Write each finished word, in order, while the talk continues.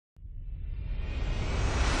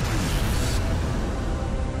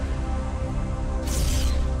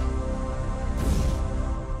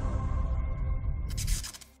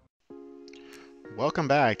Welcome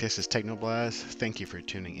back. This is TeknoBlast. Thank you for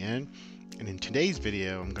tuning in. And in today's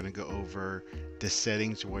video, I'm going to go over the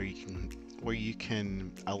settings where you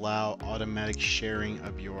can allow automatic sharing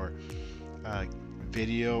of your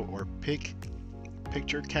video or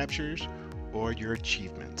picture captures or your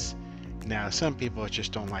achievements. Now, some people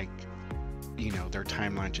just don't like, their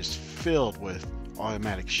timeline just filled with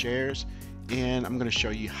automatic shares, and I'm going to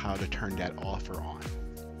show you how to turn that off or on.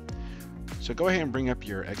 So go ahead and bring up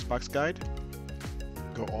your Xbox guide.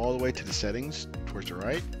 Go all the way to the settings towards the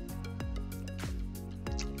right.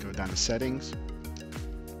 Go down to settings.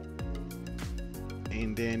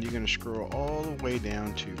 And then you're going to scroll all the way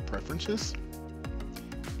down to preferences.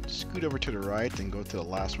 Scoot over to the right, then go to the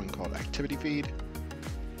last one called activity feed.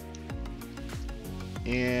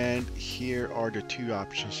 And here are the two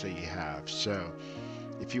options that you have. So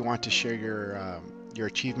if you want to share your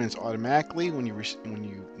achievements automatically when you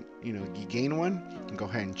gain one, you can go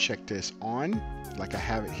ahead and check this on, like I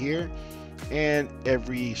have it here. And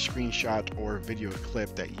every screenshot or video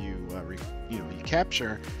clip that you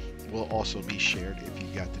capture will also be shared if you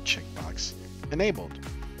got the checkbox enabled.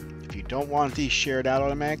 If you don't want these shared out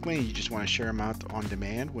automatically, and you just want to share them out on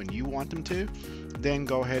demand when you want them to, then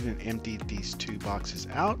go ahead and empty these two boxes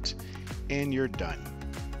out, and you're done.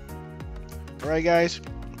 All right, guys.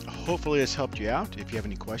 Hopefully this helped you out. If you have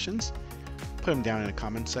any questions, put them down in the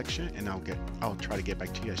comment section, and I'll try to get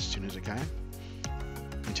back to you as soon as I can.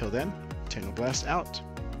 Until then, TeknoBlast out.